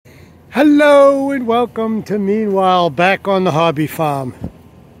Hello and welcome to Meanwhile Back on the Hobby Farm.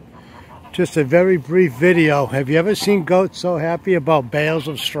 Just a very brief video. Have you ever seen goats so happy about bales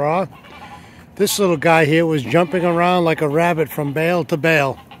of straw? This little guy here was jumping around like a rabbit from bale to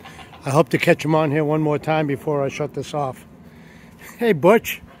bale. I hope to catch him on here one more time before I shut this off. Hey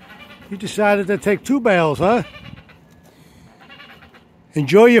Butch, you decided to take 2 bales, huh?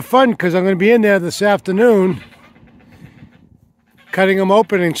 Enjoy your fun, because I'm going to be in there this afternoon cutting them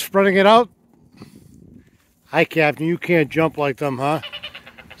open and spreading it out. Hi, Captain. You can't jump like them, huh?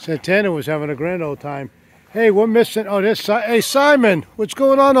 Santana was having a grand old time. Hey, we're missing... Oh, there's... Hey, Simon. What's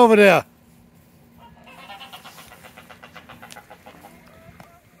going on over there?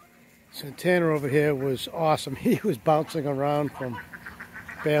 Santana over here was awesome. He was bouncing around from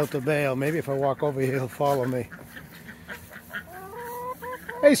bale to bale. Maybe if I walk over here, he'll follow me.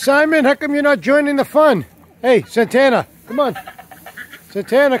 Hey, Simon. How come you're not joining the fun? Hey, Santana. Come on.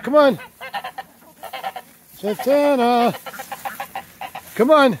 Santana, come on. Santana.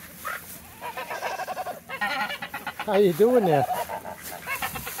 Come on. How you doing there?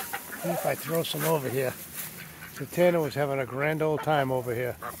 See if I throw some over here. Santana was having a grand old time over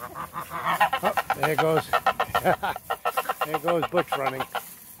here. Oh, there goes. There goes Butch running.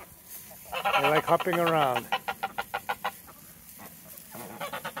 They like hopping around.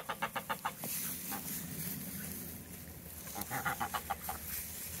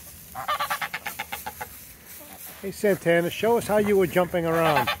 Hey Santana, show us how you were jumping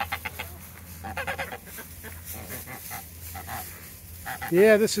around.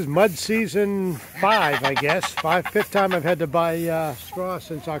 Yeah, this is mud season 5, I guess. Fifth time I've had to buy straw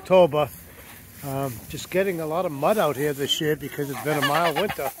since October. Just getting a lot of mud out here this year because it's been a mild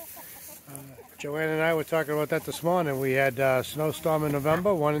winter. Joanne and I were talking about that this morning. We had a snowstorm in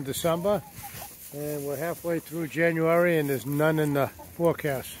November, one in December, and we're halfway through January and there's none in the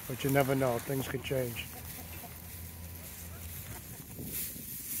forecast, but you never know, things could change.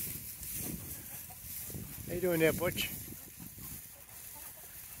 How you doing there, Butch?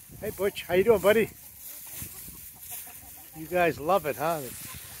 Hey, Butch. How you doing, buddy? You guys love it, huh?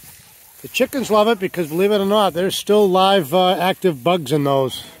 The chickens love it because, believe it or not, there's still live, active bugs in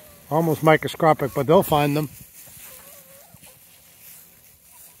those. Almost microscopic, but they'll find them.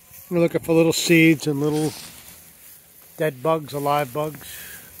 We're looking for little seeds and little dead bugs, alive bugs.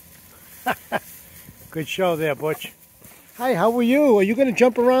 Good show there, Butch. Hi, how are you? Are you going to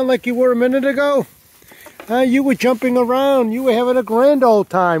jump around like you were a minute ago? You were jumping around. You were having a grand old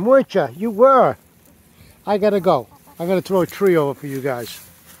time, weren't you? You were. I gotta go. I gotta throw a tree over for you guys.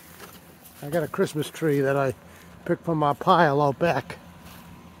 I got a Christmas tree that I picked from our pile out back.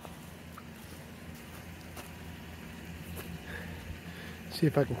 See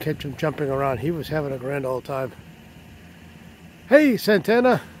if I can catch him jumping around. He was having a grand old time. Hey,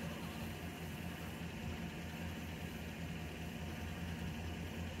 Santana.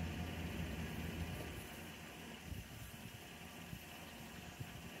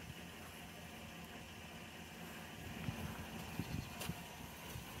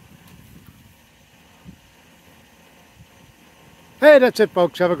 Hey, that's it,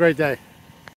 folks. Have a great day.